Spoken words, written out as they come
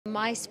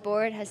My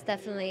sport has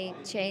definitely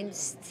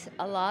changed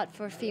a lot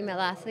for female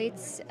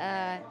athletes.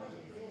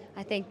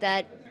 I think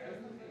that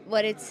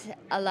what it's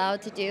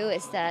allowed to do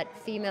is that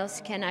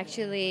females can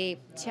actually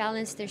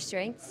challenge their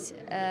strengths.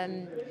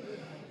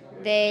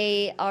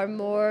 They are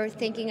more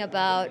thinking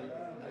about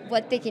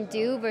what they can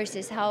do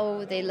versus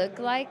how they look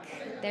like.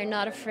 They're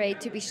not afraid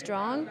to be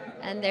strong,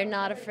 and they're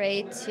not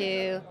afraid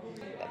to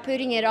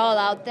putting it all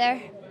out there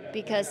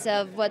because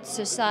of what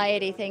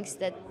society thinks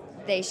that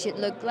they should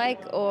look like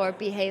or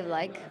behave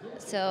like.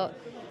 So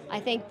I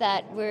think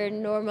that we're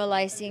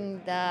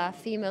normalizing the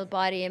female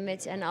body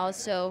image, and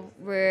also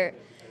we're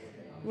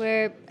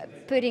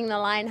putting the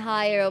line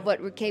higher of what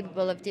we're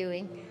capable of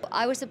doing.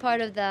 I was a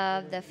part of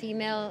the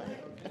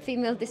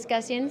female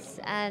discussions,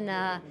 and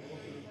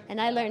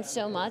I learned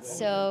so much.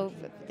 So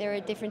there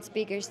were different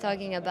speakers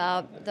talking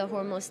about the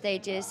hormonal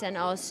stages, and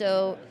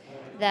also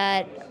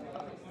that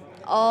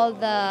all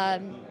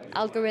the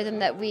algorithm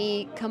that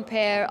we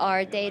compare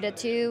our data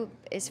to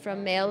is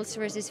from males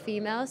versus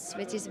females,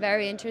 which is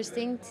very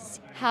interesting.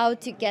 How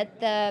to get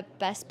the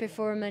best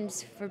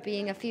performance for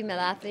being a female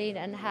athlete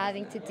and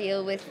having to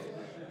deal with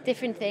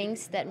different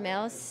things that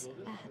males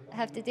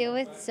have to deal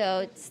with.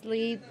 So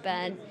sleep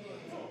and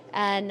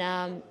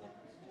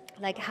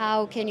like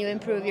how can you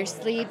improve your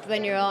sleep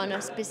when you're on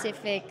a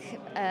specific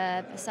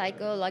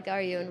cycle, like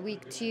are you in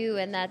week 2,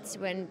 and that's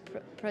when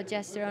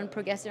progesterone,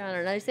 I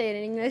don't know how to say it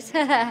in English,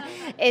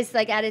 it's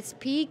like at its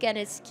peak and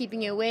it's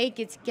keeping you awake,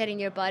 it's getting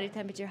your body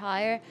temperature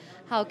higher.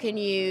 How can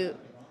you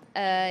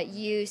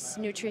use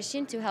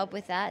nutrition to help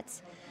with that?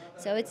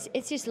 So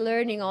it's just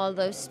learning all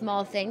those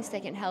small things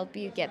that can help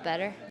you get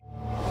better.